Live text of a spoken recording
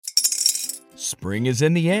Spring is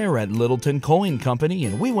in the air at Littleton Coin Company,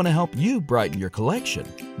 and we want to help you brighten your collection.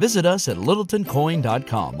 Visit us at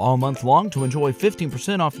littletoncoin.com all month long to enjoy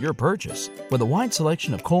 15% off your purchase. With a wide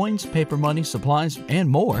selection of coins, paper money, supplies, and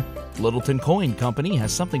more, Littleton Coin Company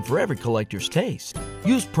has something for every collector's taste.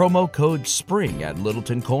 Use promo code SPRING at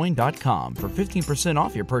littletoncoin.com for 15%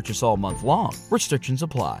 off your purchase all month long. Restrictions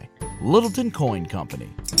apply. Littleton Coin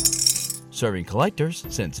Company. Serving collectors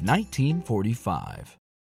since 1945.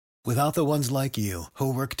 Without the ones like you,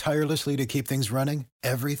 who work tirelessly to keep things running,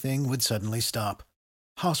 everything would suddenly stop.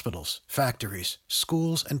 Hospitals, factories,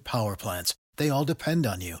 schools, and power plants, they all depend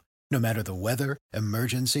on you. No matter the weather,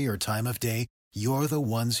 emergency, or time of day, you're the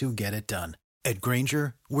ones who get it done. At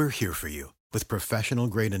Grainger, we're here for you with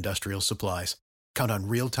professional-grade industrial supplies. Count on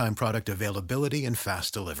real-time product availability and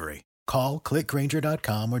fast delivery. Call, click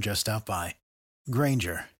Grainger.com, or just stop by.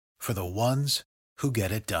 Grainger, for the ones who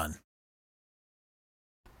get it done.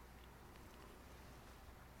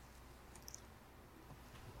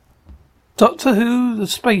 Doctor Who The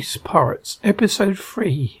Space Pirates, Episode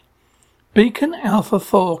 3. Beacon Alpha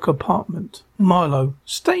 4 compartment. Milo,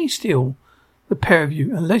 stay still, the pair of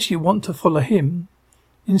you, unless you want to follow him.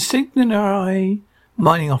 Insigniary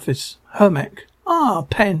Mining Office. Hermac.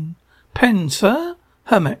 Pen. Pen, sir?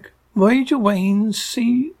 Hermac. Major Wayne,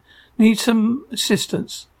 need some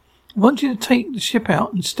assistance. I want you to take the ship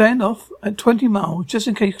out and stand off at 20 miles, just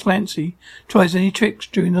in case Clancy tries any tricks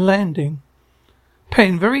during the landing.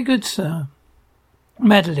 Pen, very good, sir.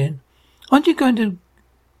 Madeline, aren't you going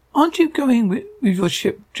with your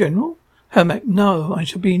ship, General? Hermac, no, I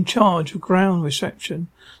shall be in charge of ground reception.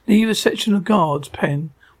 Leave a section of guards,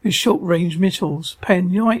 Pen, with short-range missiles.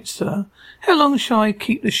 Pen, you're right, sir. How long shall I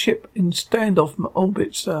keep the ship in standoff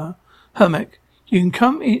orbit, sir? Hermac, you can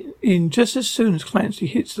come in just as soon as Clancy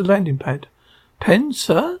hits the landing pad. Pen,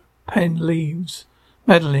 sir? Pen leaves.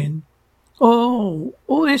 Madeline, all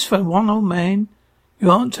this for one old man? You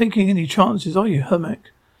aren't taking any chances, are you, Hermac?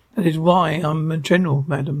 That is why I'm a general,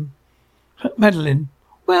 madam. Madeline,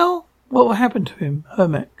 well, what will happen to him,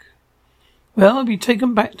 Hermac? Well, he'll be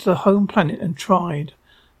taken back to the home planet and tried.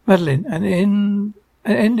 Madeline, and end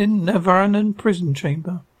in Navaran prison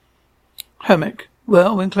chamber. Hermac,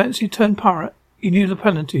 well, when Clancy turned pirate, he knew the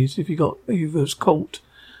penalties if he was caught.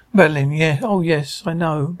 Madeline, yes, I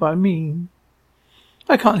know, but I mean,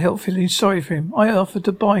 I can't help feeling sorry for him. I offered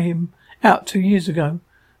to buy him out 2 years ago.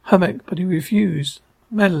 Hermac, but he refused.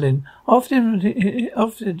 Madeline,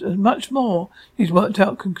 offered much more. He's worked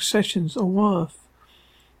out concessions are worth.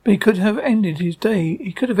 But he could have ended his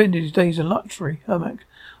days in luxury. Hermac,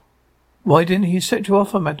 why didn't he accept your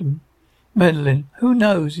offer, madam? Madeline, who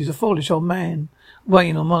knows? He's a foolish old man.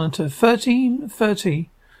 Wayne on monitor.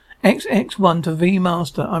 1330. XX1 to V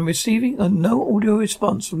Master. I'm receiving no audio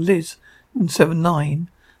response from Liz 79.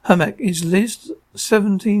 Hermac, is Liz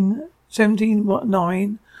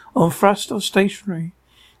 17-9 on thrust or stationary?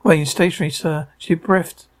 Wayne, stationary, sir. She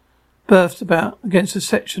berthed about against a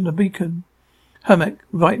section of the beacon. Hermac,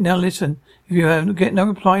 right now listen. If you get no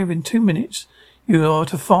reply within 2 minutes, you are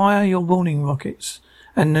to fire your warning rockets,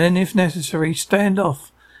 and then if necessary, stand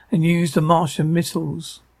off and use the Martian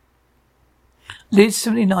missiles. Liz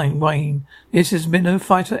 79, Wayne. This is Minnow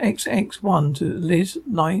Fighter XX1 to Liz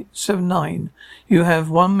 979. You have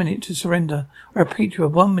 1 minute to surrender. I repeat, you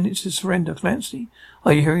have 1 minute to surrender, Clancy.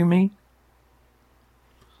 Are you hearing me?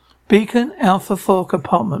 Beacon Alpha 4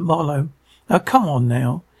 compartment, Marlowe. Now come on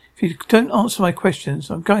now. If you don't answer my questions,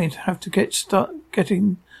 I'm going to have to start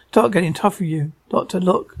getting tough with you. Doctor,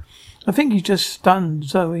 look. I think you just stunned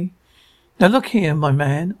Zoe. Now look here, my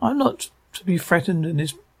man. I'm not to be threatened in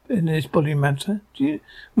this bullying matter. Do you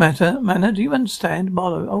understand?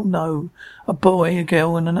 Marlowe, oh no. A boy, a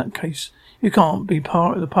girl, and in that case, you can't be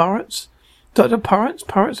part of the pirates. Doctor, pirates?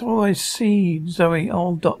 Pirates always see Zoe.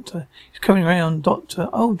 Oh, Doctor. He's coming around, Doctor.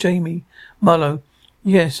 Oh, Jamie. Marlowe,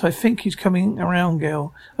 yes, I think he's coming around,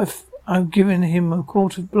 girl. I've given him a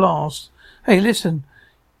quarter blast. Hey, listen.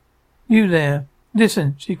 You there.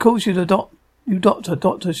 Listen, she calls you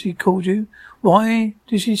Doctor, she called you. Why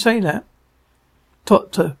did she say that?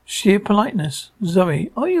 Doctor, sheer politeness.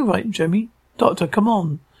 Zoe, are you right, Jamie? Doctor, come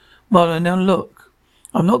on. Marlowe, now look.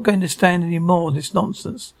 I'm not going to stand any more of this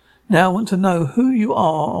nonsense. Now I want to know who you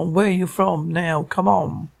are and where you're from. Now, come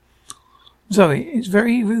on. Zoe, it's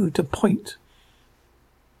very rude to point.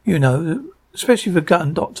 You know, especially with a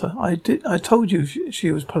gun, Doctor. I told you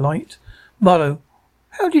she was polite. Marlowe,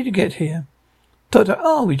 how did you get here? Doctor,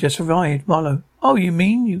 we just arrived. Marlowe, you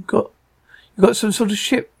mean you got some sort of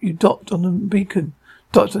ship you docked on the beacon?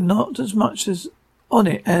 Doctor, not as much as on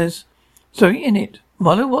it as Zoe in it.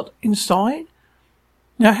 Marlowe, what, inside?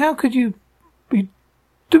 Now how could you be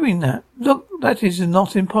doing that. Look, that is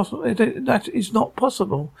not impossible. That is not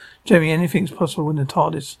possible. Jamie, anything's possible in the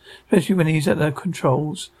TARDIS, especially when he's at the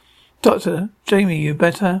controls. Doctor, Jamie, you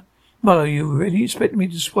better. Marlowe, you really expect me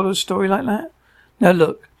to swallow a story like that? Now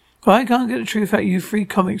look, if I can't get the truth out of you 3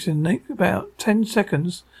 comics in about 10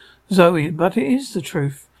 seconds, Zoe, but it is the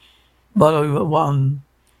truth. Marlowe, 1.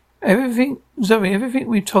 Zoe, everything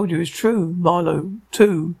we've told you is true. Marlowe,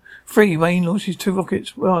 2. 3. Wayne launches 2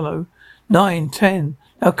 rockets. Marlowe, 9, 10.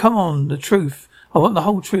 Now come on, the truth. I want the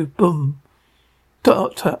whole truth. Boom.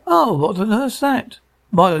 Doctor, oh, what on earth's that?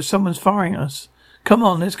 Marlowe, someone's firing at us. Come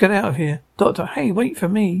on, let's get out of here. Doctor, hey, wait for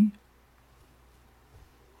me.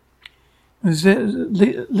 Liz,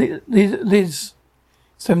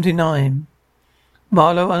 79.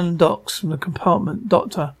 Marlowe undocks from the compartment.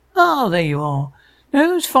 Doctor, oh, there you are. Now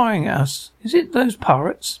who's firing at us? Is it those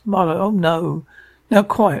pirates? Marlowe, oh no. Now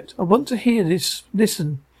quiet. I want to hear this.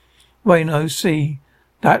 Listen. Wayne O.C.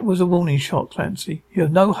 That was a warning shot, Clancy. You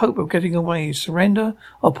have no hope of getting away. Surrender,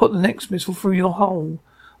 I'll put the next missile through your hull.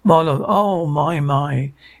 Marlowe, oh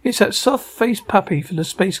my. It's that soft-faced puppy from the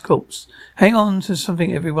Space Corps. Hang on to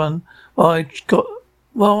something, everyone. I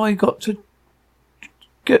got to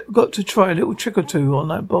try a little trick or two on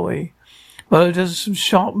that boy. Marlowe does some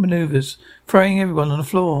sharp maneuvers, throwing everyone on the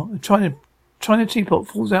floor. A China teapot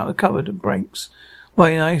falls out of the cupboard and breaks.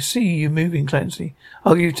 Wayne, I see you moving, Clancy.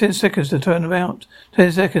 I'll give you 10 seconds to turn about.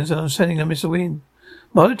 10 seconds and I'm sending a missile in.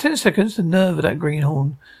 Marlowe, 10 seconds? The nerve of that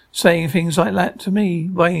greenhorn. Saying things like that to me.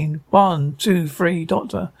 Wayne, 1, 2, 3,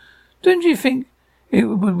 Doctor. Don't you think it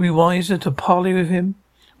would be wiser to parley with him?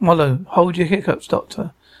 Marlowe, hold your hiccups,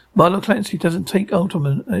 Doctor. Marlowe, Clancy doesn't take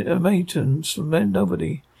ultimatums from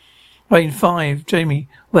nobody. Wayne, 5, Jamie.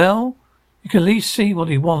 Well, you can at least see what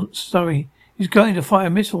he wants. Sorry, he's going to fire a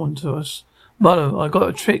missile onto us. Marlowe, I got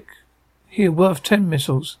a trick here worth 10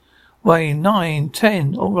 missiles. Wayne, 9,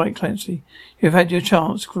 10. All right, Clancy. You've had your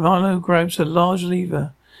chance. Marlowe grabs a large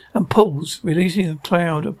lever and pulls, releasing a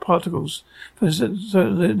cloud of particles from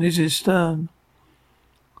Liz's stern.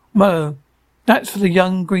 Marlowe, that's for the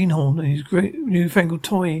young greenhorn and his newfangled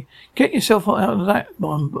toy. Get yourself out of that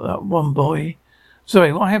one, boy.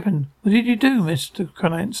 Zoe, what happened? What did you do, Mr.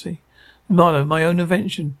 Clancy? Marlowe, my own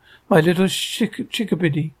invention. My little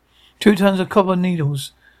chickabiddy. 2 tons of copper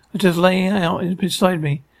needles are just laying out beside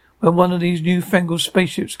me when one of these newfangled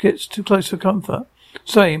spaceships gets too close for comfort.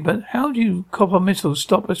 Say, but how do you copper missiles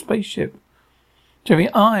stop a spaceship? Jeremy,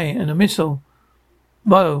 and a missile.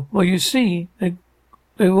 Well, you see, they've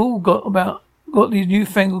all got these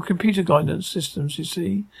newfangled computer guidance systems, you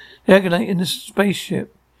see. They agonite in the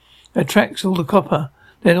spaceship. It tracks all the copper.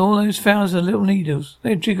 Then all those thousands of little needles.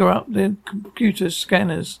 They jigger up their computer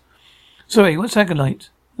scanners. Sorry, what's agonite?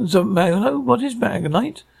 What is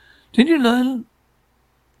agonite? Did you learn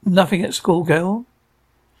nothing at school, girl?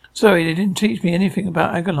 Zoe, they didn't teach me anything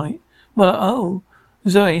about agonite.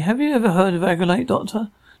 Zoe, have you ever heard of agonite, Doctor?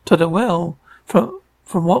 Doctor, well, from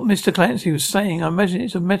what Mr. Clancy was saying, I imagine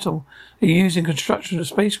it's a metal they use in construction of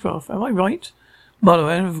spacecraft. Am I right? Marlowe,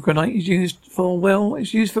 agonite is used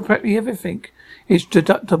for practically everything. It's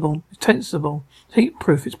deductible, it's tensible, it's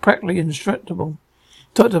heat-proof, it's practically indestructible.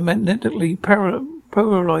 Doctor, magnetically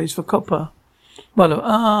polarized for copper.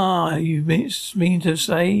 Marlowe, you mean to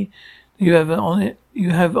say you have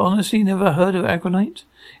honestly never heard of agonite?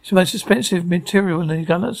 It's the most expensive material in the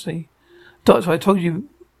galaxy. Doctor, I told you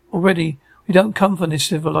already, we don't come from this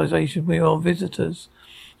civilization. We are visitors.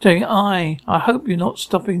 Jamie, I hope we're not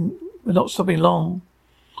stopping long.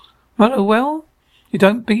 Well, if you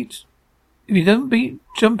don't beat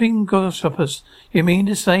jumping grasshoppers, you mean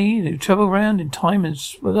to say they travel around in time and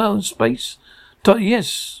space?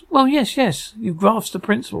 Yes. Well, yes. You grasp the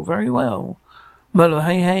principle very well. Marlowe,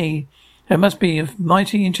 hey. That must be a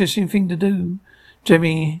mighty interesting thing to do.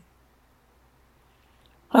 Jamie,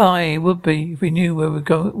 it would be if we knew where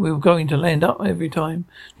we were going to land up every time.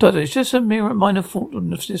 Doctor, it's just a minor fault in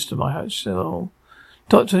the system, I hope so.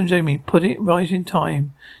 Doctor and Jamie, put it right in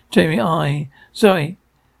time. Jamie, Zoe,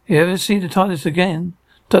 you ever see the TARDIS again?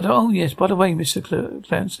 Doctor, oh yes, by the way, Mr.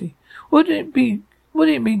 Clancy, would it be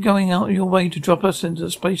going out of your way to drop us into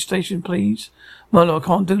the space station, please? Marlowe, I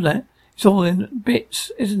can't do that. It's all in bits,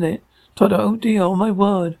 isn't it? Doctor, oh dear, oh my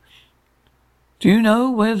word. Do you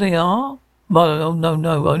know where they are? Marlowe, oh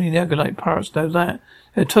no, only the agonite pirates know that.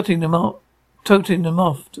 They're toting them off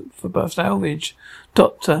for salvage.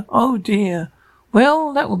 Doctor, oh dear.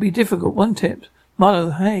 Well, that will be difficult, won't it?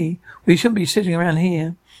 Marlowe, hey, we shouldn't be sitting around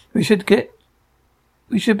here. We should be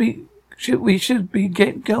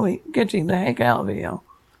getting the heck out of here.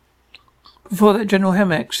 Before that General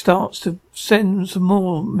Hemack starts to send some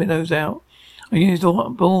more minnows out, I used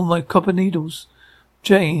all my copper needles.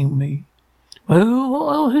 Jamie.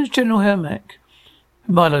 Who's General Hermack?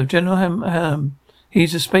 Milo, General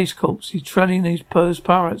he's a space corpse. He's trailing these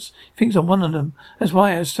pirates. He thinks I'm one of them. That's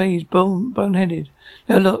why I say he's boneheaded.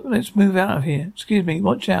 Now look, let's move out of here. Excuse me,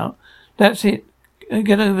 watch out. That's it.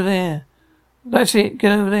 Get over there. That's it.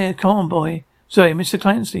 Get over there. Come on, boy. Sorry, Mr.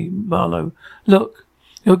 Clancy, Marlowe. Look,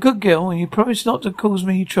 you're a good girl and you promise not to cause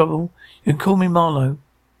me trouble. You can call me Marlowe.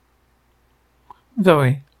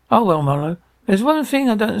 Zoe. Oh, well, Marlowe. There's one thing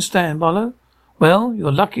I don't understand, Marlowe. Well,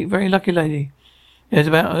 you're lucky, very lucky lady. There's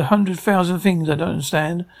about 100,000 things I don't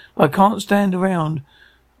understand, but I can't stand around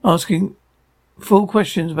asking full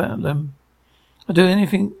questions about them. I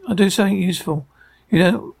do something useful.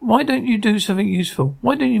 Why don't you do something useful?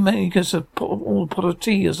 Why don't you make us a pot of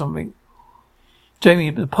tea or something? Jamie,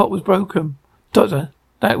 the pot was broken. Doctor,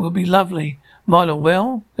 that would be lovely. Milo,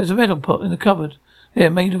 well, there's a metal pot in the cupboard. They're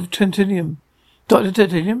made of tantalum. Dr.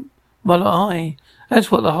 Tantalum? Milo, aye. That's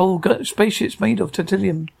what the whole spaceship's made of,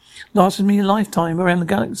 tantalum. Lasted me a lifetime around the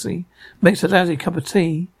galaxy. Makes a lousy cup of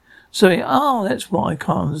tea. So, that's what I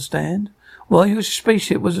can't understand. Well, your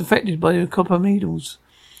spaceship was affected by the copper needles.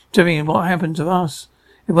 Jamie, what happened to us?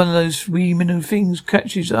 If one of those wee minnow things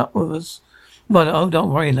catches up with us. Milo,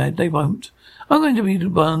 don't worry, lad, they won't. I'm going to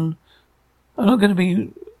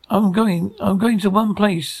one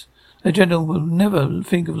place the general will never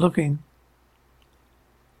think of looking.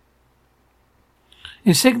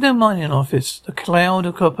 In Sigma Mining Office, the cloud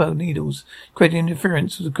of copper needles creating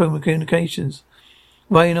interference with the communications.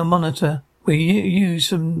 Wayne on monitor. We use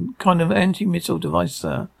some kind of anti-missile device,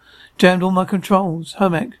 sir. Jammed all my controls.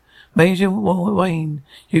 Hermack. Major Wayne.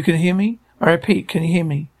 You can hear me? I repeat, can you hear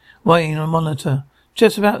me? Wayne on monitor.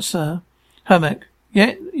 Just about, sir. Hermack.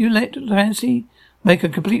 Yet you let Clancy make a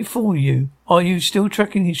complete fool of you. Are you still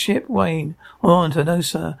tracking his ship, Wayne? On monitor, no,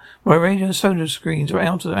 sir. My radio and sonar screens are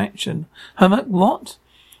out of action. Hermack, what?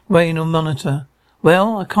 Wayne on monitor.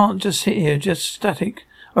 Well, I can't just sit here, just static.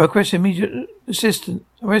 I request immediate assistance.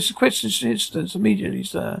 Request assistance immediately,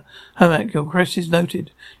 sir. Hermack, your request is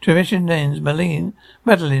noted. Transmission ends.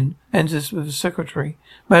 Madeline enters with the secretary.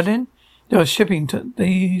 Madeline, these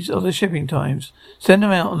are the shipping times. Send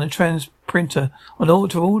them out on the transprinter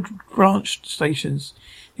to all branch stations.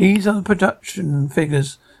 These are the production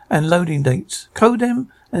figures and loading dates. Code them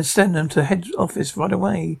and send them to head office right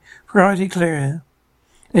away. Priority clear.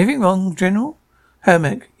 Anything wrong, General?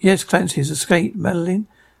 Hermack. Yes, Clancy has escaped. Madeline.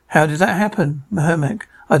 How did that happen? Hermack.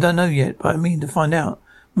 I don't know yet, but I mean to find out.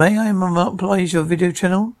 May I monopolize your video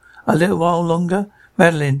channel a little while longer?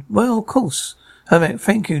 Madeline. Well, of course. Hermack.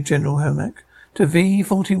 Thank you, General Hermack. To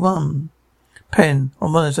V41. Penn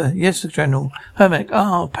on monitor. Yes, General. Hermack.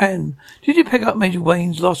 Penn. Did you pick up Major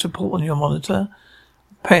Wayne's last report on your monitor?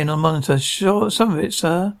 Penn on monitor. Sure, some of it,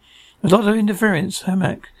 sir. A lot of interference.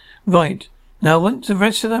 Hermack. Right. Now I want the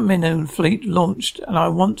rest of that minnow fleet launched, and I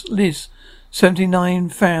want Liz 79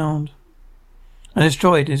 found and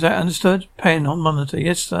destroyed. Is that understood? Penn on monitor.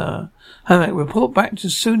 Yes, sir. Hermack, report back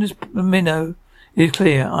as soon as the minnow is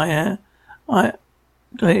clear. The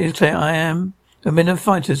minnow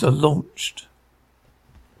fighters are launched.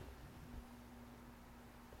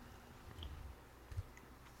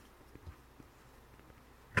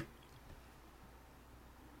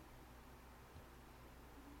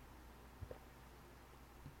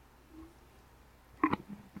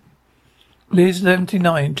 Liz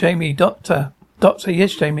 79. Jamie, Doctor,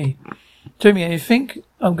 yes, Jamie. Jamie, I think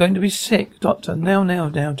I'm going to be sick, Doctor.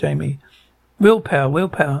 Now, Jamie.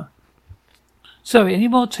 Willpower. So, any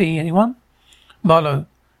more tea, anyone? Marlowe,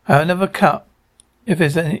 have another cup. If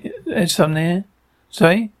there's some there.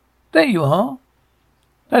 Sorry? There you are.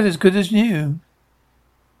 That's as good as new.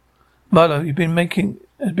 Marlowe, has been making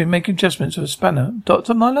adjustments to a spanner.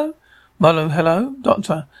 Doctor Marlowe? Marlowe, hello?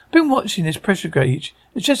 Doctor, been watching this pressure gauge.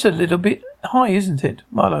 It's just a little bit high, isn't it?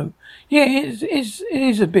 Marlowe. Yeah, it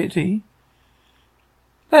is a bitty.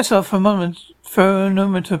 That's our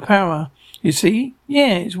thermometer power. You see?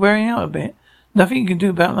 Yeah, it's wearing out a bit. Nothing you can do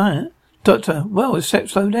about that. Doctor, well, except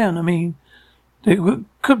slow down. I mean, there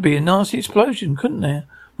could be a nasty explosion, couldn't there?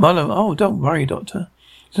 Marlowe, don't worry, Doctor.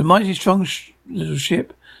 It's a mighty strong little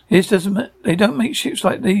ship. They don't make ships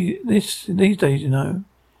like these days, you know.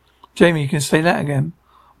 Jamie, you can say that again.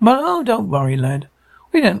 Marlowe, don't worry, lad.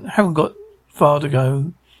 We haven't got far to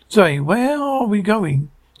go. Zoe, where are we going?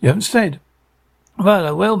 You haven't said.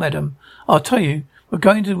 Marlowe, well, madam, I'll tell you. We're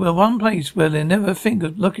going to the one place where they never think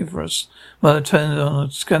of looking for us. Marlowe turned on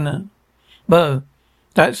a scanner. Marlowe,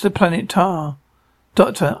 that's the planet Tar.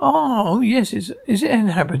 Doctor, yes, is it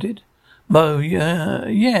inhabited? Marlowe, yeah,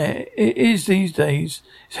 it is these days.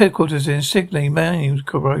 Its headquarters in Sigley Mining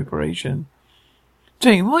Corporation.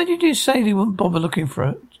 Jane, why did you say they wouldn't bother looking for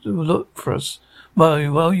us?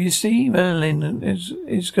 Well, you see, Madeline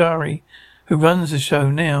is Gary, who runs the show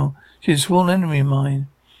now. She's a sworn enemy of mine.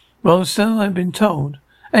 Well, so I've been told.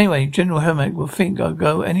 Anyway, General Hermack will think I'll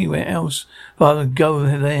go anywhere else rather than go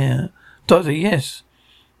there. Doctor, yes.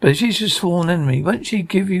 But she's a sworn enemy. Won't she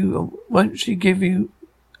give you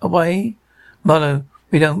away? Mother,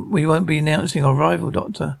 we won't be announcing our rival,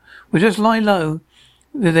 Doctor. We'll just lie low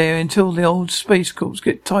there until the old space corps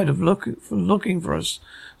get tired of looking for us.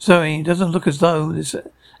 Sorry, it doesn't look as though there's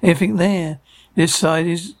anything there. This side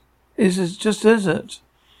is just desert.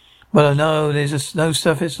 But I know there's no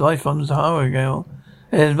surface life on Sahara, Gale.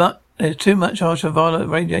 There's too much ultraviolet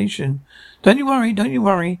radiation. Don't you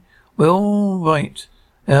worry. We're all right.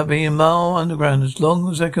 They'll be a mile underground as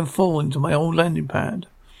long as they can fall into my old landing pad.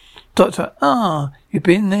 Doctor, you've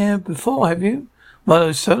been there before, have you? Well,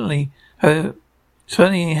 I certainly have.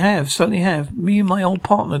 Me and my old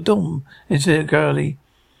partner, Dom, is there, girlie.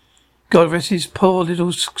 God rest his poor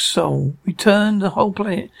little soul. We turned the whole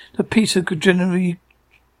planet to a piece of generally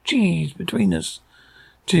cheese between us.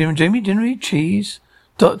 Jamie, didn't we cheese?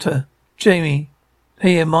 Doctor, Jamie,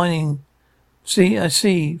 here mining. I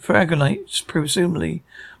see, for agonite, presumably.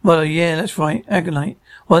 Well, yeah, that's right, agonite.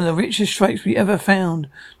 One of the richest strikes we ever found.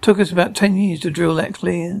 Took us about 10 years to drill that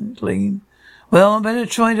clean. Well, I better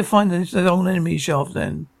try to find the old entry shaft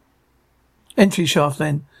then.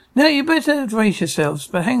 Now you better brace yourselves,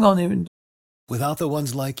 but hang on here. Without the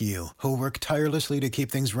ones like you, who work tirelessly to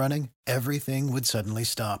keep things running, everything would suddenly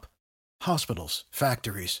stop. Hospitals,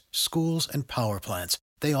 factories, schools, and power plants,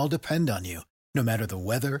 they all depend on you. No matter the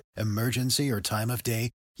weather, emergency, or time of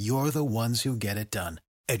day, you're the ones who get it done.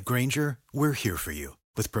 At Grainger, we're here for you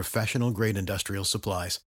with professional-grade industrial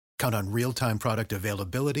supplies. Count on real-time product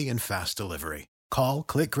availability and fast delivery. Call,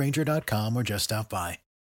 click Grainger.com, or just stop by.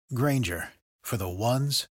 Grainger, for the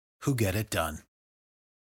ones who get it done.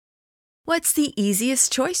 What's the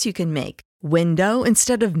easiest choice you can make? Window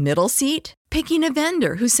instead of middle seat? Picking a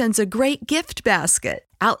vendor who sends a great gift basket?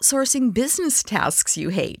 Outsourcing business tasks you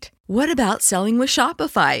hate? What about selling with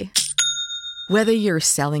Shopify? Whether you're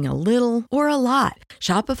selling a little or a lot,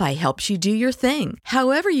 Shopify helps you do your thing,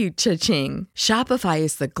 however you cha-ching. Shopify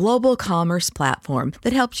is the global commerce platform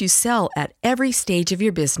that helps you sell at every stage of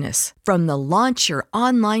your business. From the launch your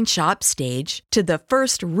online shop stage to the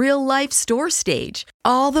first real-life store stage,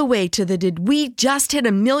 all the way to the did we just hit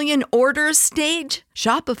 1 million orders stage.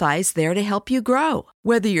 Shopify's there to help you grow.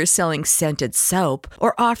 Whether you're selling scented soap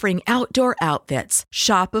or offering outdoor outfits,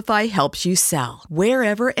 Shopify helps you sell.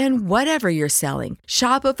 Wherever and whatever you're selling,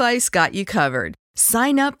 Shopify's got you covered.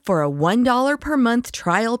 Sign up for a $1 per month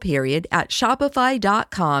trial period at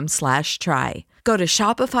shopify.com/try. Go to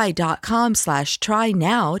shopify.com/try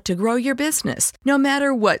now to grow your business, no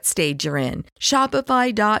matter what stage you're in.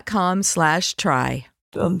 Shopify.com/try.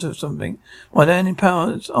 Onto something. My landing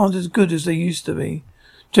powers aren't as good as they used to be.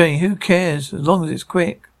 Jay, who cares as long as it's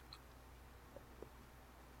quick?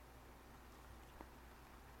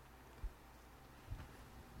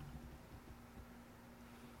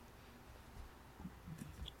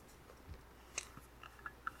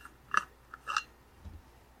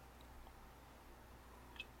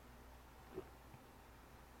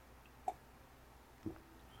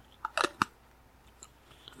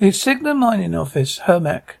 The Sigma Mining Office,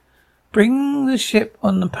 Hermack. Bring the ship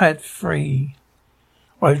on the pad 3.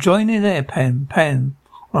 I've joined you there, Pan.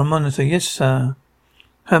 On monitor, yes, sir.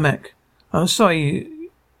 Hermack. I'm sorry,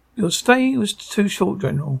 your stay was too short,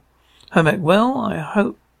 General. Hermack. Well, I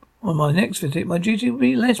hope on my next visit my duty will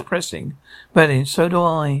be less pressing. Well, so do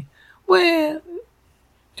I. Where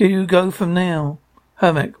do you go from now?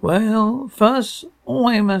 Hermack. Well, first,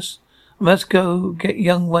 I must go get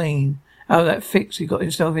young Wayne out of that fix he got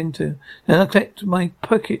himself into. Then I collect my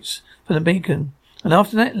pockets for the beacon. And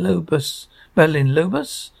after that, Lobus. Madeline,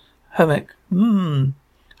 Lobus? Hermack.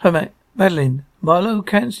 Hermack. Madeline. Marlowe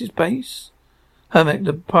Kansas base? Hermack,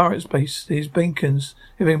 the pirates base. These beacons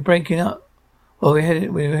have been breaking up. Well,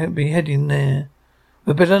 we'll be heading there.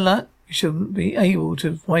 With better luck, we should be able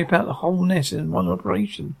to wipe out the whole nest in one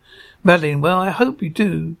operation. Madeline, well, I hope you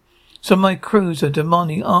do. Some of my crews are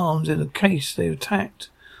demanding arms in case they're attacked.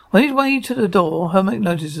 On his way to the door, Hermack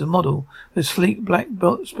notices a model of a sleek black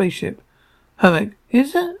spaceship. Hermack,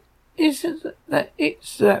 is it that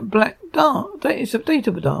it's that black dart? That is a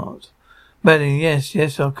data dart. Madeline,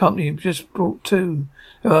 yes, our company just brought 2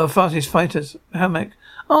 of our fastest fighters. Hermack,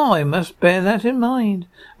 I must bear that in mind.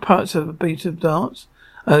 Parts of a beta darts.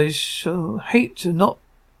 I shall hate to knock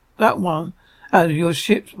that one out of your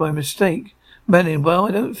ships by mistake. Madeline, well,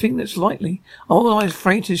 I don't think that's likely. All our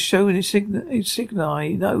freighters show in his signal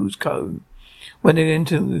nose cone. When they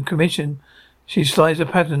enter the commission, she slides a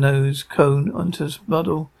pattern nose cone onto the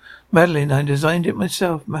model. Madeline, I designed it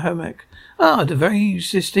myself, Mahomet. Ah, the very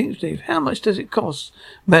distinctive. How much does it cost?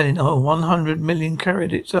 Madeline, 100 million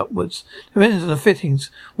credits upwards. Depends on the fittings.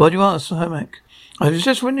 Why do you ask, Mahomet? I was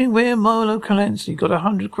just wondering where Milo Clancy got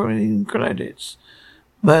 100 million credits.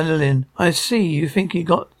 Madeline, I see. You think he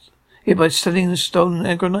got it by selling the stolen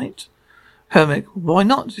agronite? Hermit, why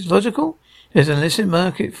not? It's logical. There's an illicit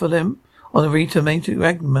market for them on the retomated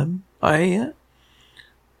Ragman. I hear.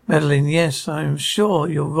 Madeline, yes, I'm sure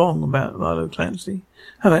you're wrong about Milo Clancy.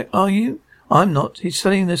 Hermit, are you? I'm not. He's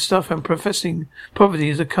selling the stuff and professing poverty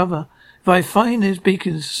as a cover. If I find his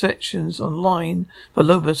beacon sections online for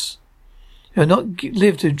Lobos, he'll not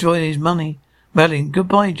live to enjoy his money. Madeline,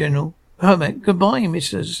 goodbye, General. Hermit, goodbye,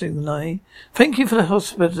 Mr. Signay. Thank you for the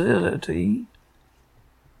hospitality.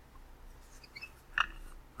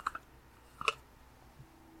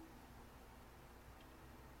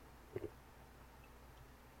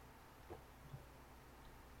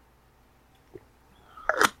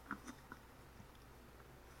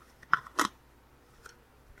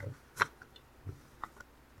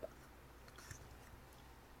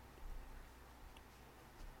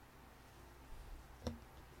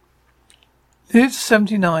 Liz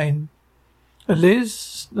 79.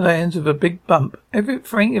 Liz lands with a big bump.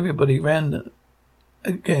 Everybody ran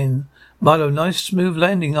again. Milo, nice smooth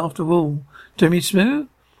landing after all. Jimmy smooth?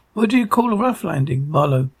 What do you call a rough landing?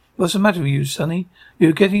 Milo, what's the matter with you, Sonny?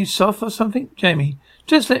 You getting soft or something? Jamie,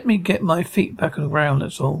 just let me get my feet back on the ground,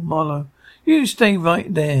 that's all. Milo, you stay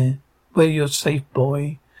right there where you're safe,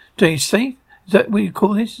 boy. Jamie, safe? Is that what you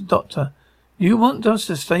call this? Doctor, you want us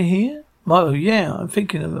to stay here? Milo, yeah, I'm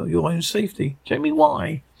thinking of your own safety. Jamie,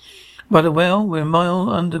 why? Milo, well, we're a mile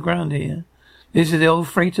underground here. This is the old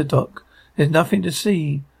freighter dock. There's nothing to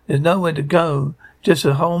see. There's nowhere to go. Just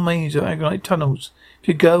a whole maze of agonite tunnels. If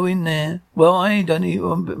you go in there, well, I don't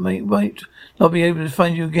even wait. I'll be able to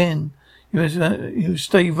find you again. You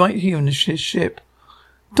stay right here in the ship.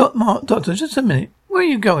 Doctor, just a minute. Where are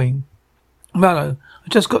you going? Milo, I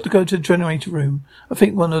just got to go to the generator room. I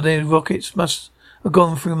think one of their rockets must have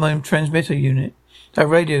gone through my transmitter unit. That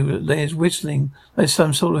radio there's whistling like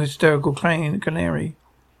some sort of hysterical canary.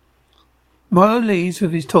 Milo leaves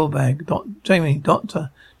with his tool bag. Jamie,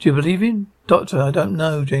 Doctor, do you believe him? Doctor, I don't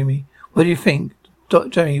know, Jamie. What do you think?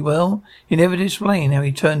 Jamie, well, he never did explain how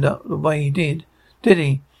he turned up the way he did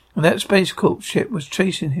he? And that Space Corp ship was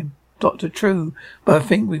chasing him. Doctor, true, but I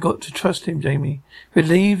think we got to trust him, Jamie. If we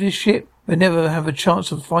leave this ship, we'll never have a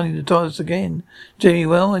chance of finding the dollars again. Jamie,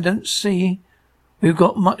 well, I don't see we've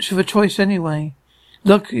got much of a choice anyway.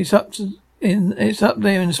 Look, it's up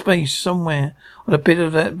there in space somewhere on a bit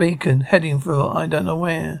of that beacon, heading for I don't know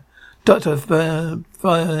where. Doctor, blast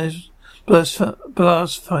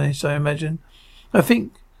furnace, I imagine. I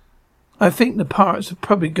think the pirates are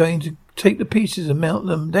probably going to take the pieces and melt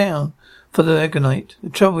them down for the agonite. The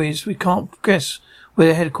trouble is, we can't guess where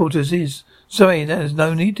their headquarters is. Zoe, there's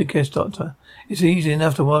no need to guess, Doctor. It's easy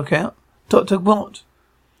enough to work out. Doctor, what?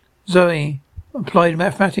 Zoe, applied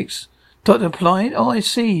mathematics. Doctor, applied? Oh, I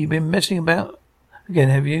see. You've been messing about again,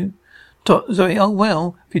 have you? Zoe, oh,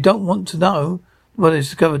 well, if you don't want to know what is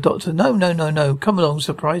discovered, Doctor. No. Come along,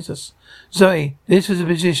 surprise us. Zoe, this was the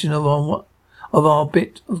position of our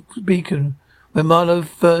bit of beacon when Milo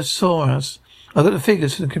first saw us. I got the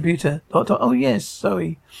figures from the computer. Doctor, oh yes,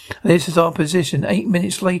 Zoe. And this is our position. 8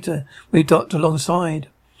 minutes later, we docked alongside.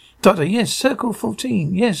 Doctor, yes, circle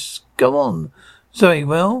 14. Yes, go on. Zoe,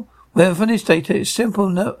 well, from this data, it's simple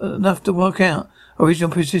enough to work out. Original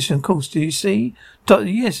position course, do you see? Doctor,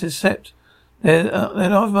 yes, except that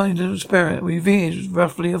I've made a little spirit. We veered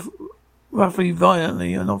roughly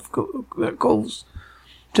violently and off course.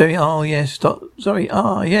 Jerry, oh yes, sorry,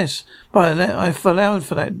 yes, but I allowed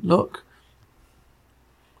for that. Look.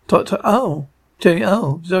 Doctor, oh. Jerry,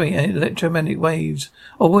 oh, Zoe, electromagnetic waves,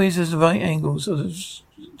 always as the right angles of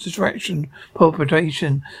distraction,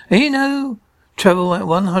 propagation. And you know, travel at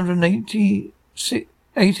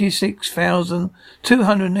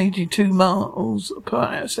 186,282 miles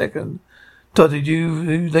per second. Doctor,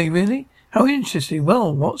 do they really? How interesting.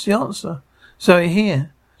 Well, what's the answer? Zoe,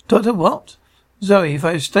 here. Doctor, what? Zoe, if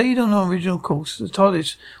I had stayed on our original course, the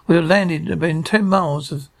TARDIS would have landed within 10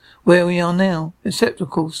 miles of where we are now. Except, of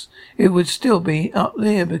course, it would still be up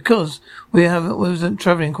there because we wasn't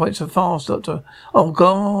travelling quite so fast, Doctor. Oh,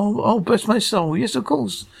 God, oh, bless my soul. Yes, of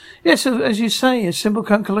course. Yes, as you say, a simple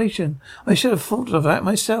calculation. I should have thought of that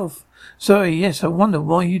myself. Zoe, yes, I wonder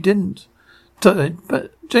why you didn't. Doctor,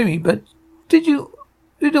 Jamie,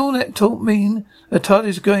 did all that talk mean the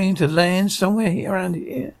TARDIS going to land somewhere around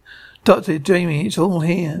here? Doctor, Jamie, it's all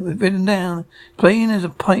here. We've written down. Plain as a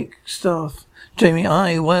pike staff. Jamie,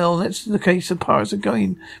 aye, well, that's the case. The pirates are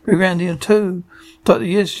going be round here too. Doctor,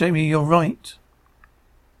 yes, Jamie, you're right.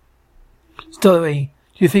 Stowaway,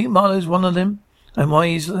 do you think Marlowe's one of them? And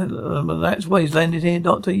that's why he's landed here,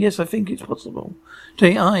 Doctor? Yes, I think it's possible.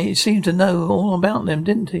 Jamie, aye, he seemed to know all about them,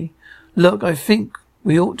 didn't he? Look, I think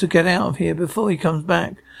we ought to get out of here before he comes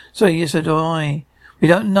back. So, yes, so do I. We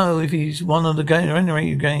don't know if he's one of the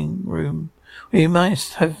generator gang room. He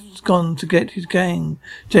must have gone to get his gang.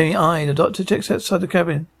 Jamie, aye, the doctor checks outside the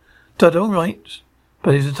cabin. Doctor, all right.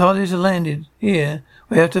 But if the TARDIS has landed here,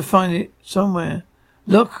 we have to find it somewhere.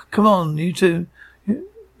 Look, come on, you two.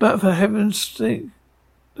 But for heaven's sake,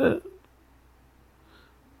 don't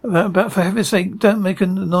make a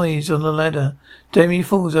noise on the ladder. Jamie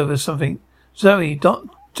falls over something. Zoe.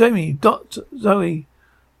 Jamie.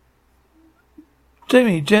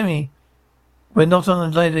 We're not on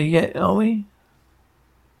the ladder yet, are we?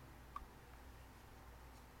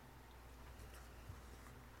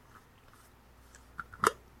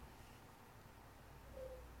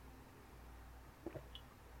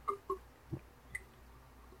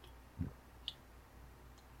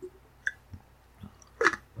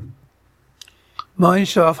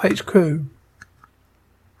 Mineshaft HQ.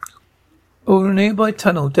 Over a nearby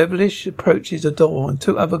tunnel, Devilish approaches a door and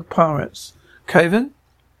two other pirates. Craven?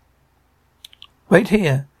 Wait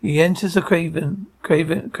here. He enters the Craven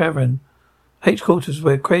headquarters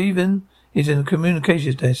where Craven is in the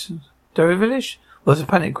communications desk. Devilish? What's a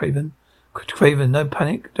panic, Craven? Craven, no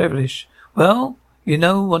panic. Devilish. Well, you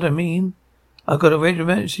know what I mean. I've got a red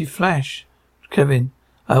emergency flash. Kevin,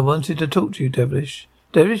 I wanted to talk to you, Devilish.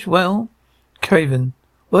 Devilish, well... Craven,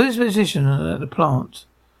 what is the position at the plant?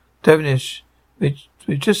 Devilish, we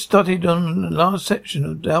just started on the last section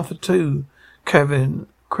of Alpha 2. Craven,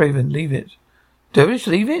 leave it. Devilish,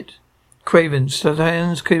 leave it? Craven,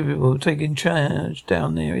 Slatan's capable of taking charge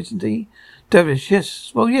down there, isn't he? Devilish,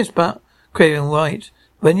 yes. Well, yes, but... Craven, right.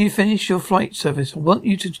 When you finish your flight service, I want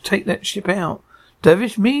you to take that ship out.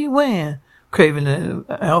 Devilish, me? Where? Craven,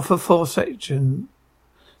 Alpha 4 sections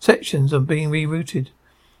are being rerouted.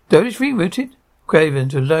 Devilish rerouted? Craven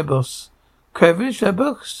to Lobos.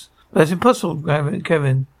 Lobos? That's impossible,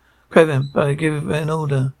 Craven, but I give an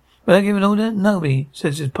order. Will I give an order? Nobody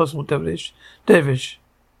says it's possible, Devilish.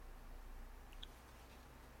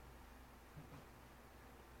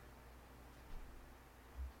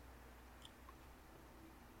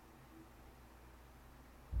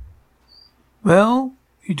 Well,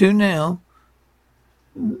 you do now.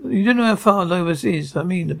 You don't know how far Lobos is. I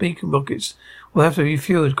mean, the beacon rockets will have to be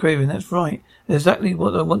refueled, Craven. That's right. Exactly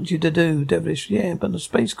what I want you to do, Devilish. Yeah, but the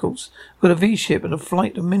space course. I've got a V-ship and a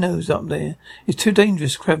flight of minnows up there. It's too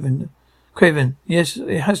dangerous, Craven. Yes,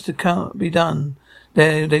 it has to be done.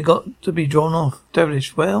 They got to be drawn off.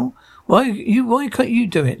 Devilish. Well, why can't you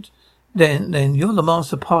do it? Then you're the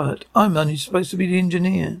master pilot. I'm only supposed to be the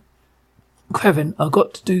engineer. Craven, I've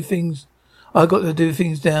got to do things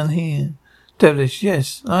down here. Devilish,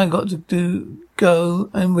 yes, I got to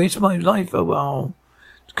go and risk my life a while.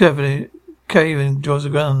 Craven draws a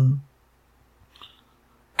gun.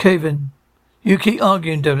 Craven, you keep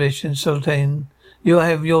arguing, Devilish and Sultan. You'll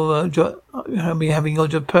have your be having your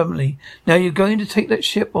job permanently. Now you're going to take that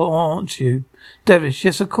ship, or aren't you? Devilish,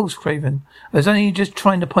 yes, of course, Craven. I was only just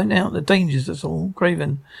trying to point out the dangers, that's all.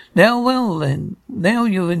 Craven. Now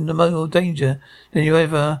you're in the more danger than you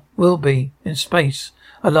ever will be in space.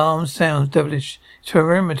 Alarm sounds, Devilish. It's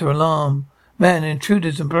perimeter alarm. Man,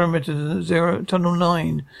 intruders in perimeter 0, tunnel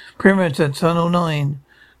 9. Perimeter tunnel 9.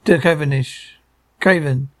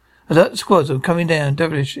 Craven. Alert squads are coming down,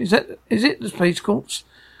 Devilish. Is it the Space Corps?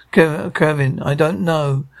 Craven, I don't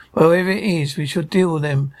know. But whoever it is, we should deal with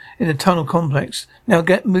them in the tunnel complex. Now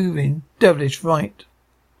get moving. Devilish, right.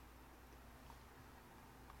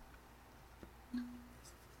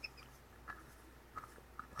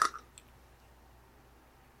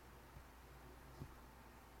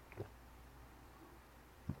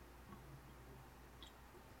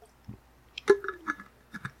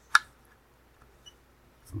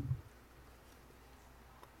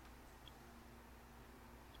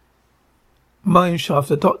 Mineshaft,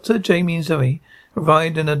 the Doctor, Jamie and Zoe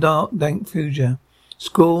arrived in a dark, dank future.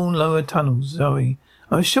 School, lower tunnels, Zoe.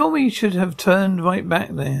 I'm sure we should have turned right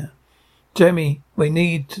back there. Jamie, we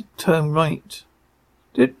need to turn right.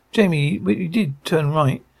 Jamie, we did turn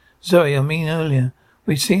right. Zoe, I mean earlier.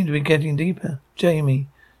 We seem to be getting deeper. Jamie,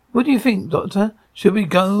 what do you think, Doctor? Should we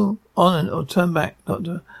go on or turn back,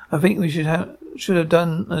 Doctor? I think we should have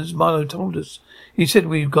done as Milo told us. He said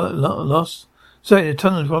we've got a lot lost. So the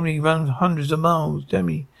tunnels probably run hundreds of miles,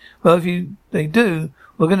 Demi. Well, they do,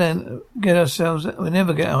 we'll never get ourselves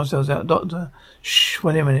out, Doctor. Shh,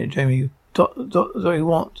 wait a minute, Jamie. Sorry,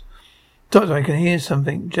 what? Doctor, I can hear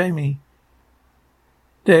something, Jamie.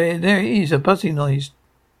 There it is, a buzzing noise.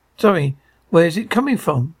 Sorry, where is it coming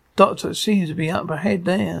from? Doctor, it seems to be up ahead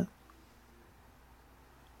there.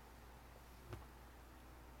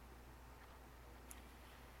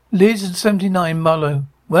 Liz and 79 Mullo.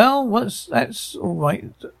 Well, that's all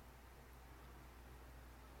right.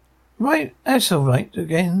 Right, that's all right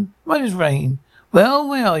again. Right as rain. Well,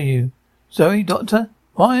 where are you? Zoe, Doctor?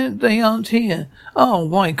 Why they aren't here? Oh,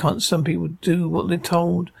 why can't some people do what they're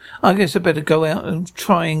told? I guess I better go out and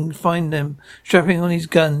try and find them, strapping on his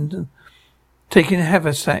gun and taking a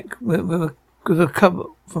haversack with a cover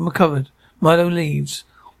from a cupboard. Milo leaves.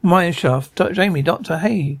 Mine shaft. Jamie, Doctor,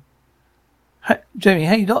 hey. Jamie,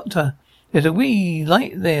 hey, Doctor. There's a wee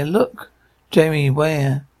light there, look. Jamie,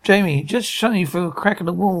 where? Jamie, just shining through a crack in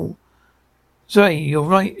the wall. Zoe, you're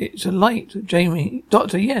right, it's a light. Jamie,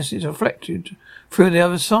 Doctor, yes, it's reflected through the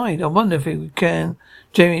other side. I wonder if it can.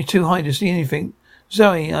 Jamie, it's too high to see anything.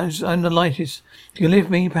 Zoe, I'm the lightest. If you lift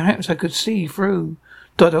me, perhaps I could see through.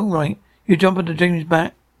 Doctor, all right. You jump onto Jamie's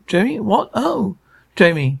back. Jamie, what? Oh.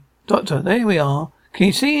 Jamie, Doctor, there we are. Can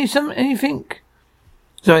you see anything?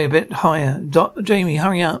 Zoe, a bit higher. Jamie,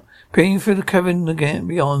 hurry up. Peering through the cavern again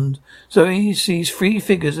beyond. Zoe sees 3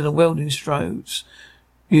 figures in a welding strokes,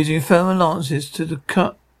 using thermal lances to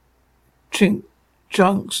cut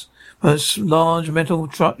chunks of a large metal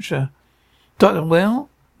structure. Doctor, well?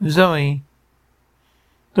 Zoe,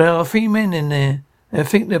 there are 3 men in there. I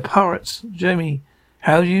think they're pirates. Jamie,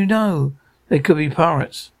 how do you know? They could be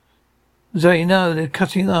pirates. Zoe, no, they're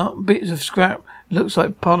cutting up bits of scrap. It looks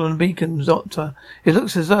like Pollen Beacons, Doctor. It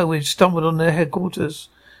looks as though we'd stumbled on their headquarters.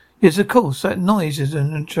 Yes, of course, that noise is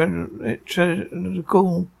an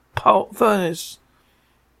electrical furnace.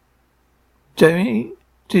 Jamie,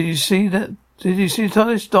 did you see that? Did you see the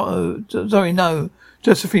TARDIS? Sorry, no.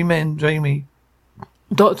 Just the 3 men, Jamie.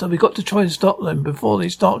 Doctor, we've got to try and stop them before they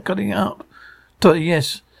start cutting it up. Doctor,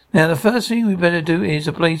 yes. Now, the first thing we better do is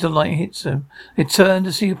a blaze of light hits them. They turn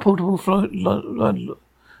to see a portable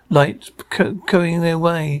light going their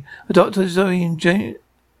way. The Doctor, Zoe, and Jamie,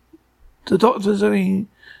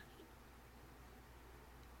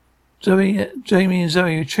 and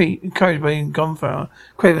Zoe retreat, encouraged by gunfire.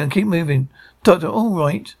 Craven, keep moving. Doctor, all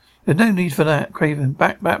right. There's no need for that. Craven,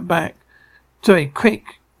 back. Zoe,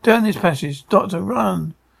 quick, down this passage. Doctor,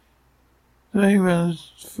 run. Zoe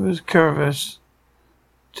runs through his crevice.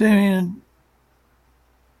 Jamie and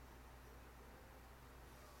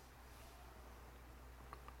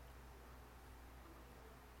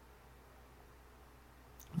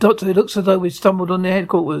Doctor, it looks as though we'd stumbled on their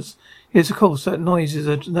headquarters. Yes, of course, that noise is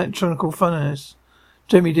an electrical furnace.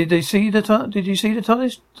 Jamie, did you see the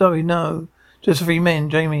TARDIS? Sorry, no. Just 3 men,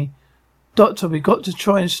 Jamie. Doctor, we've got to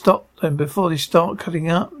try and stop them before they start cutting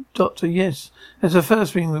up. Doctor, yes. That's the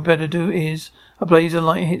first thing we better do is a blaze of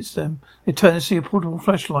light hits them. They turn to see a portable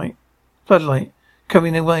floodlight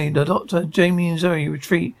coming their way. The Doctor, Jamie and Zoe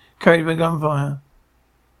retreat, carried by gunfire.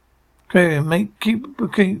 Craven, keep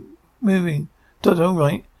moving. Doctor, all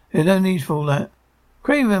right. There's no need for all that.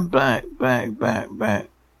 Craven, back.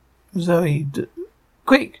 Zoe,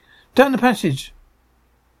 quick, down the passage.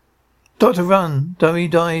 Doctor, run. Zoe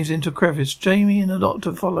dives into a crevice. Jamie and the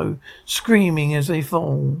Doctor follow, screaming as they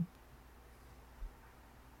fall.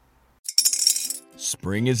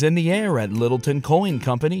 Spring is in the air at Littleton Coin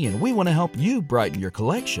Company, and we want to help you brighten your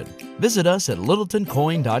collection. Visit us at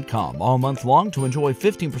littletoncoin.com all month long to enjoy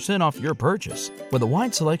 15% off your purchase. With a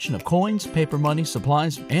wide selection of coins, paper money,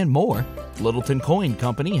 supplies, and more, Littleton Coin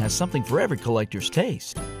Company has something for every collector's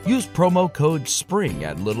taste. Use promo code SPRING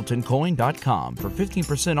at littletoncoin.com for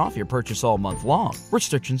 15% off your purchase all month long.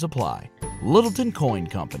 Restrictions apply. Littleton Coin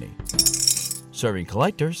Company. Serving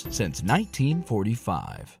collectors since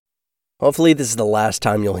 1945. Hopefully this is the last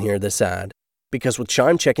time you'll hear this ad, because with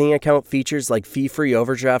Chime checking account features like fee-free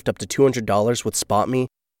overdraft up to $200 with SpotMe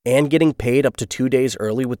and getting paid up to 2 days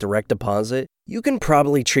early with direct deposit, you can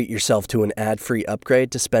probably treat yourself to an ad-free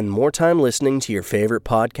upgrade to spend more time listening to your favorite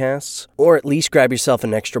podcasts, or at least grab yourself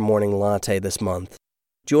an extra morning latte this month.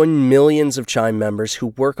 Join millions of Chime members who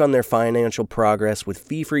work on their financial progress with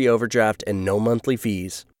fee-free overdraft and no monthly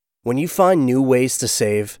fees. When you find new ways to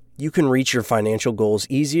save, you can reach your financial goals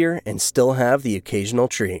easier and still have the occasional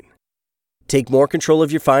treat. Take more control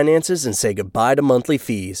of your finances and say goodbye to monthly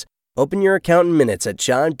fees. Open your account in minutes at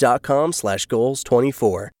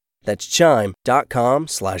chime.com/goals24. That's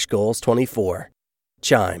chime.com/goals24.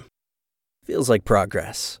 Chime. Feels like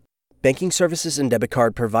progress. Banking services and debit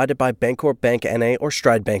card provided by Bancorp Bank N.A. or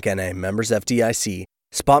Stride Bank N.A., members FDIC.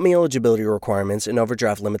 SpotMe eligibility requirements and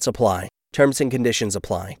overdraft limits apply. Terms and conditions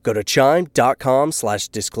apply. Go to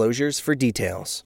chime.com/disclosures for details.